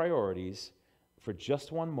 3 priorities for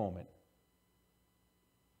just one moment.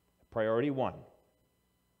 Priority 1,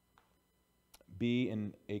 be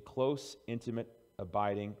in a close, intimate,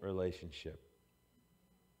 abiding relationship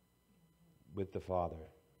with the Father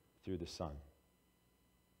through the Son.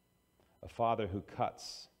 A Father who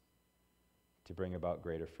cuts to bring about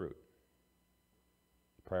greater fruit.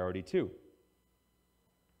 Priority 2,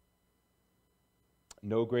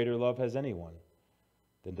 no greater love has anyone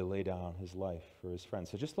than to lay down his life for his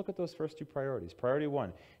friends. So just look at those first 2 priorities. Priority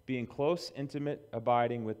 1, being close, intimate,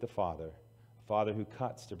 abiding with the Father, a Father who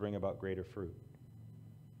cuts to bring about greater fruit.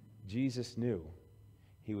 Jesus knew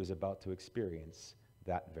he was about to experience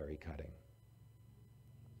that very cutting.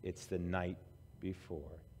 It's the night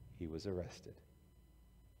before he was arrested.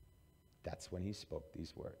 That's when he spoke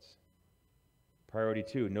these words. Priority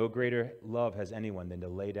 2, no greater love has anyone than to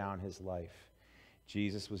lay down his life.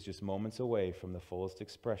 Jesus was just moments away from the fullest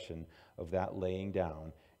expression of that laying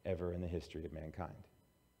down ever in the history of mankind.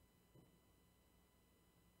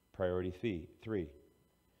 Priority 3,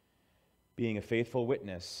 being a faithful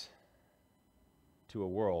witness to a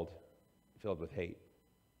world filled with hate.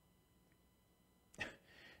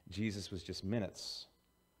 Jesus was just minutes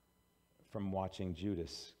from watching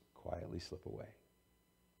Judas quietly slip away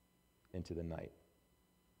into the night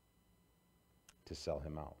to sell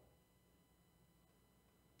him out.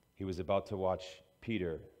 He was about to watch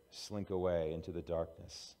Peter slink away into the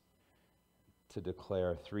darkness to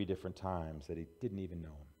declare 3 different times that he didn't even know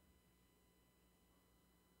him.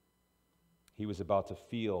 He was about to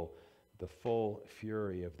feel the full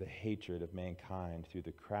fury of the hatred of mankind through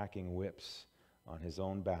the cracking whips on his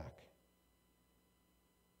own back,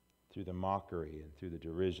 through the mockery and through the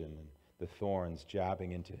derision and the thorns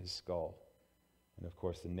jabbing into his skull, and of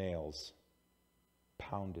course the nails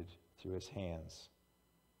pounded through his hands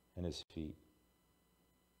and his feet.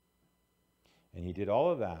 And he did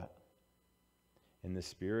all of that in the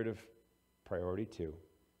spirit of priority 2.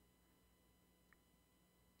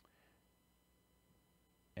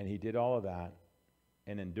 And he did all of that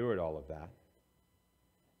and endured all of that,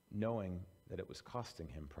 knowing that it was costing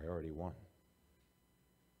him priority 1.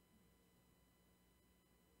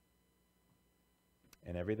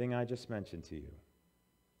 And everything I just mentioned to you,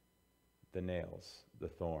 the nails, the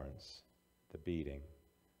thorns, the beating,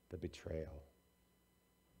 the betrayal,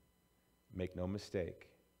 make no mistake,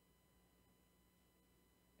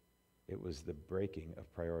 it was the breaking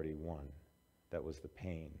of priority 1 that was the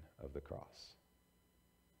pain of the cross.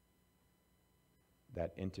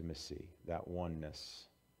 That intimacy, that oneness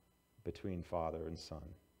between Father and Son,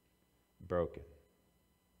 broken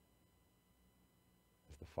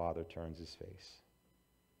as the Father turns his face,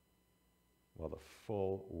 while the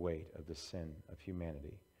full weight of the sin of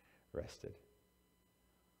humanity rested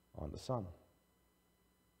on the Son.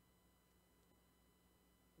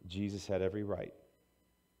 Jesus had every right.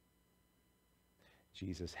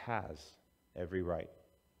 Jesus has every right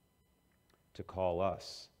to call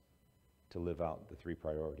us to live out the 3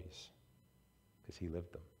 priorities, because he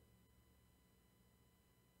lived them.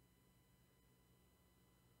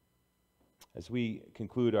 As we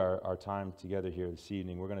conclude our time together here this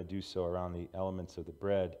evening, we're going to do so around the elements of the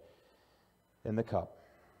bread and the cup.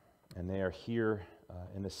 And they are here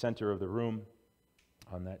in the center of the room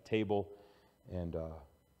on that table. And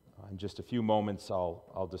in just a few moments,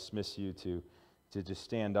 I'll dismiss you to just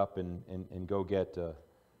stand up and go get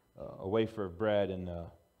a wafer of bread and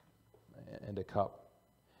a cup.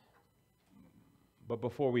 But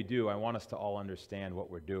before we do, I want us to all understand what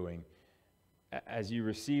we're doing. As you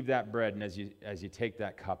receive that bread and as you take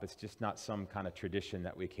that cup, it's just not some kind of tradition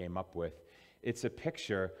that we came up with. It's a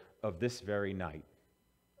picture of this very night,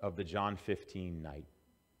 of the John 15 night.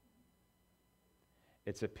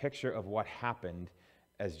 It's a picture of what happened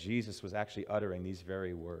as Jesus was actually uttering these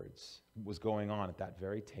very words, what was going on at that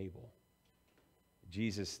very table.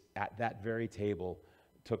 Jesus, at that very table,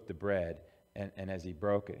 took the bread, and as he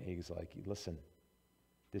broke it, he was like, listen,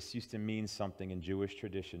 this used to mean something in Jewish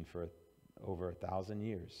tradition for over 1,000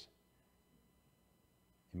 years.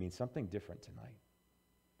 It means something different tonight.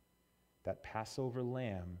 That Passover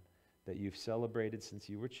lamb that you've celebrated since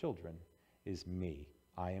you were children is me.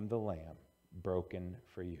 I am the lamb broken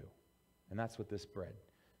for you. And that's what this bread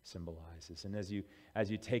symbolizes. And as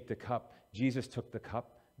you take the cup, Jesus took the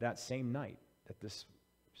cup that same night that this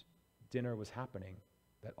dinner was happening,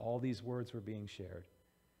 that all these words were being shared.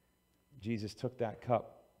 Jesus took that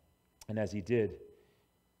cup, and as he did,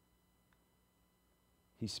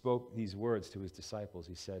 he spoke these words to his disciples.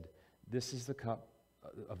 He said, "This is the cup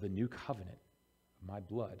of the new covenant, my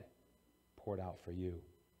blood poured out for you."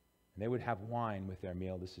 And they would have wine with their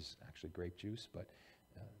meal. This is actually grape juice, but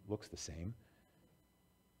looks the same.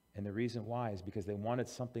 And the reason why is because they wanted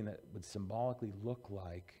something that would symbolically look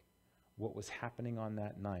like what was happening on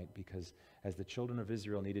that night, because as the children of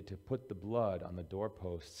Israel needed to put the blood on the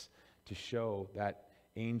doorposts to show that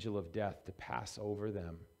angel of death to pass over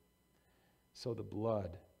them, so the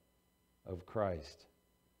blood of Christ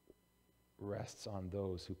rests on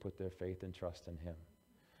those who put their faith and trust in him,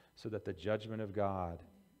 so that the judgment of God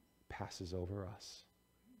passes over us.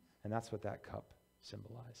 And that's what that cup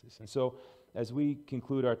symbolizes. And so as we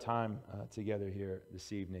conclude our time together here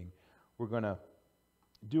this evening, we're going to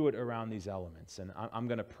do it around these elements. And I'm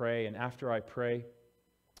going to pray, and after I pray,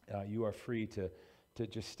 you are free to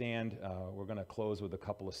just stand. We're going to close with a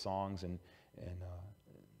couple of songs, and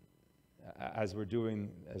as we're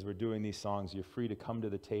doing these songs, you're free to come to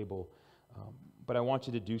the table. But I want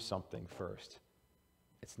you to do something first.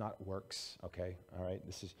 It's not works, okay? All right?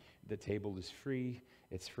 The table is free.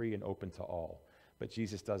 It's free and open to all. But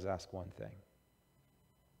Jesus does ask one thing.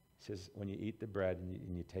 He says, when you eat the bread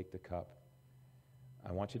and you take the cup,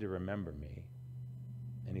 I want you to remember me.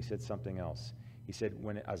 And he said something else. He said,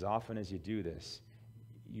 as often as you do this,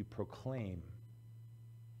 you proclaim,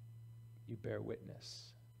 you bear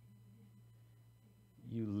witness.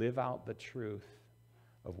 You live out the truth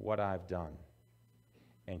of what I've done,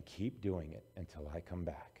 and keep doing it until I come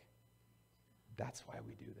back. That's why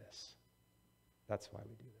we do this. That's why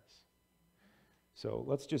we do this. So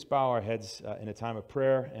let's just bow our heads in a time of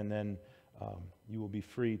prayer, and then you will be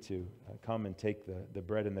free to come and take the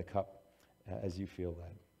bread and the cup as you feel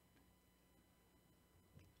led.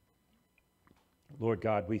 Lord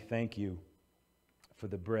God, we thank you for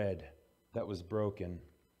the bread that was broken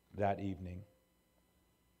that evening.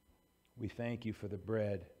 We thank you for the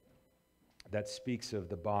bread that speaks of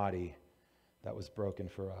the body that was broken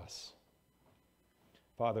for us.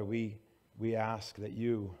 Father, we ask that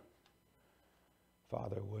you,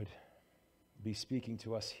 Father, would be speaking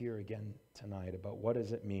to us here again tonight about what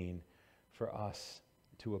does it mean for us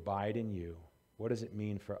to abide in you? What does it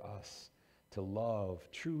mean for us to love,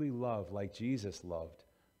 truly love like Jesus loved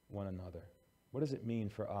one another? What does it mean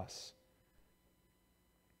for us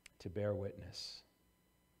to bear witness,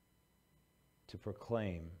 to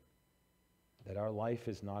proclaim that our life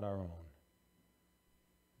is not our own,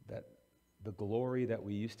 that the glory that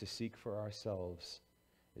we used to seek for ourselves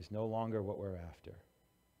is no longer what we're after,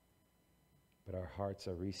 but our hearts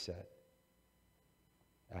are reset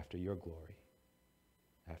after your glory,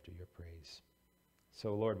 after your praise.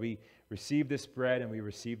 So, Lord, we receive this bread and we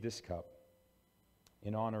receive this cup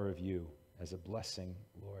in honor of you as a blessing,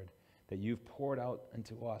 Lord, that you've poured out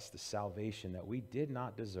unto us the salvation that we did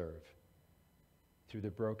not deserve through the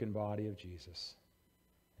broken body of Jesus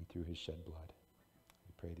and through his shed blood.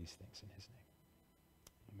 We pray these things in his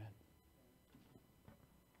name. Amen.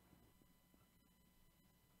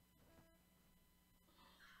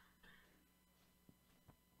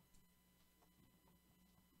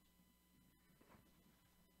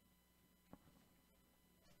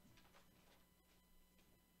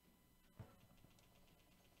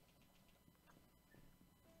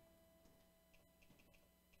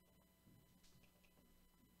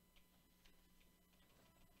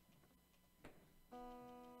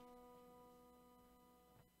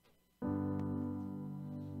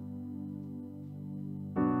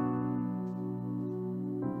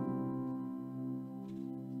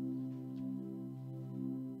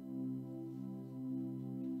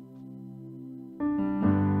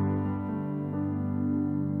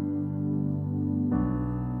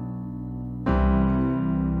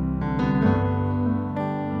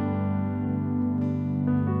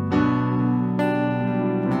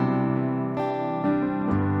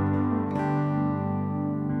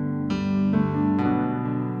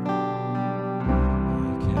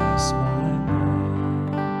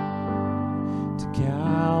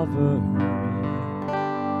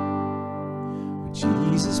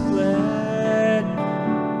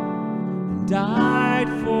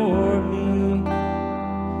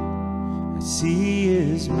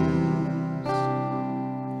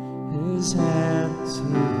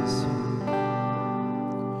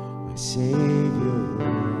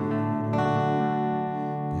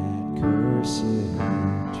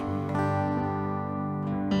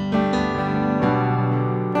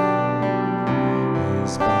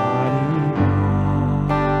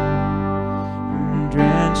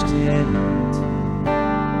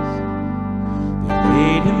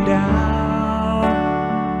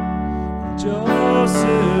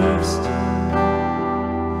 Joseph's tomb,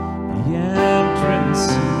 the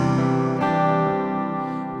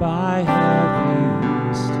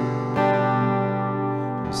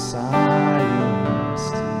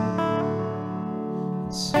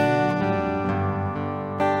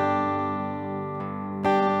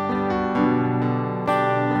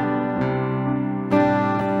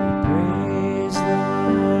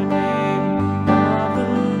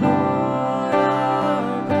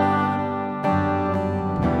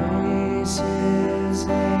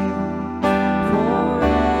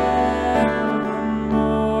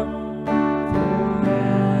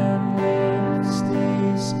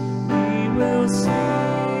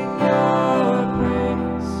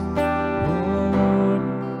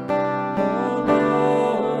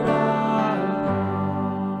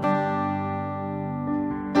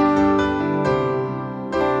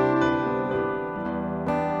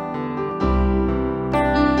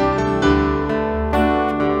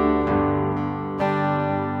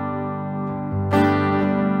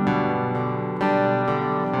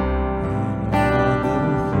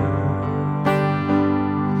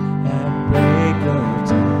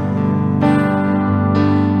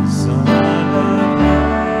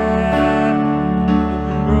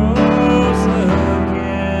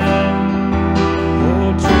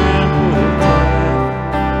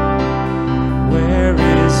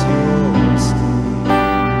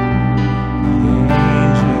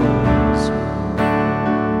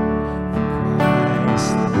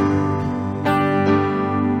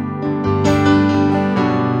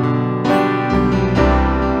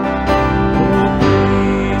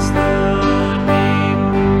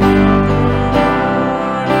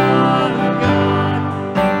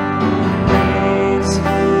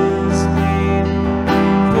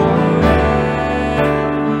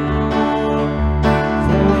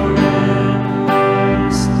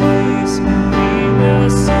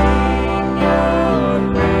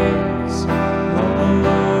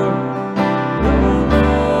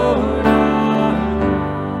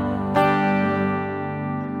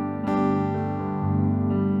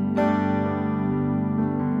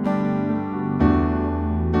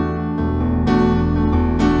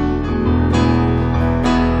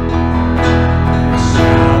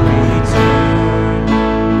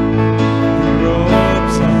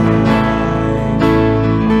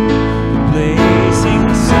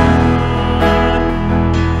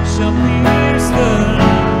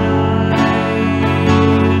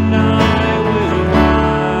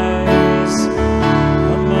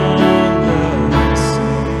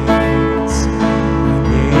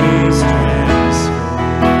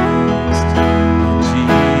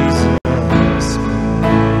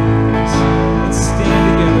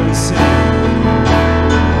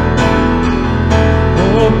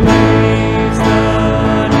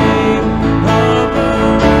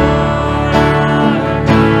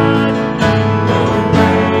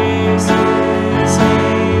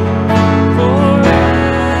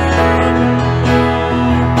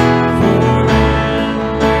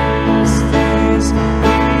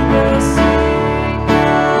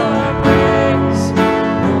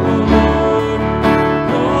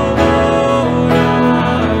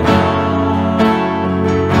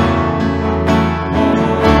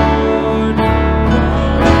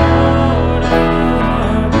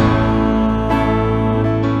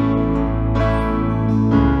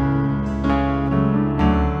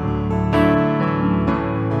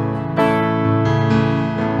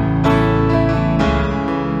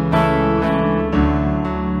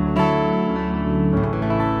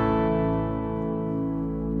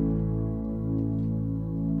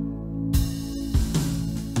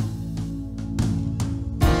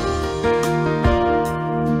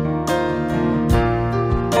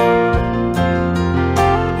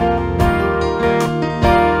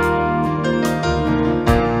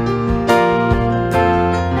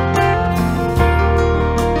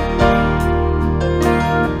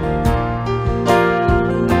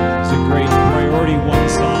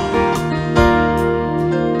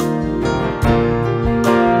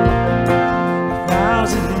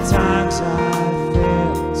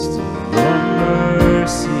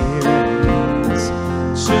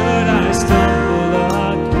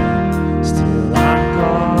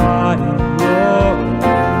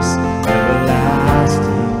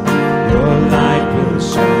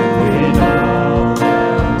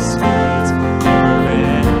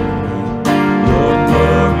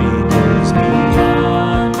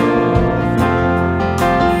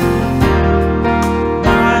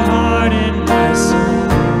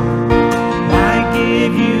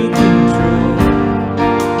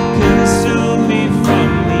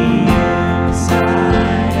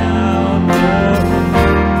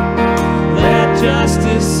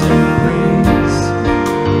justice and praise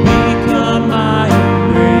become my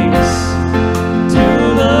embrace, to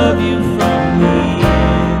love you from the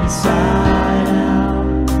inside out.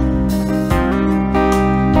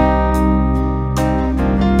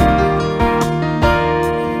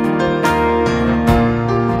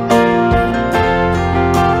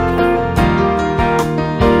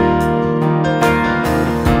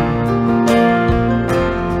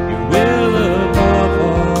 Your will above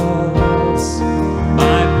all else,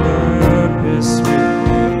 my purpose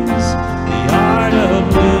remains, the art of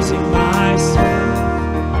losing myself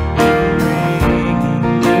and bringing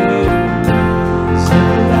you is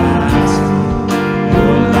everlasting.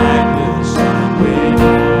 Your light will shine when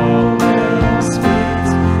all else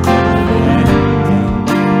fades, never ending.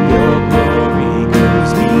 Your glory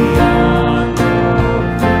goes beyond all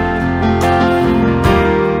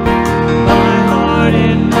my heart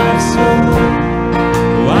and my soul.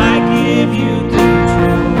 Oh, I give you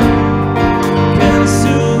control.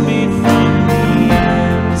 Consume me from the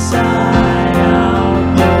inside out,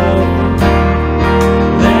 Lord.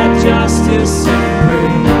 Let justice and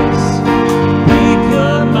praise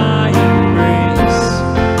become my embrace,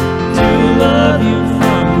 to love you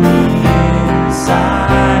from the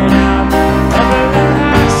inside out.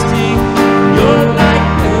 Everlasting, your light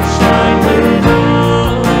will shine when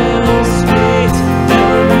all else fades,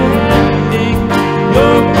 never ending.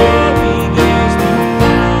 Your glory goes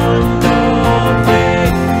beyond all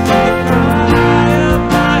faith. The cry of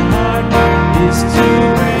my heart is to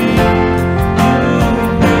bring you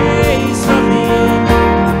praise from the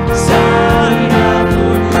inside out.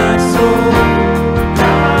 Lord, my soul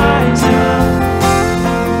cries out.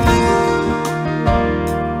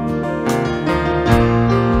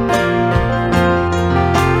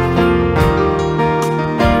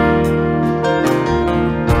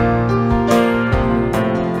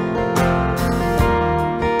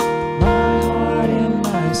 My heart and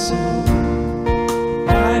my soul,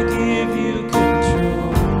 I give you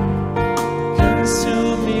control.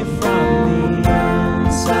 Consume me from the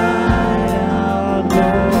inside out,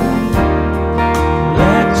 Lord.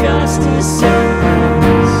 Let justice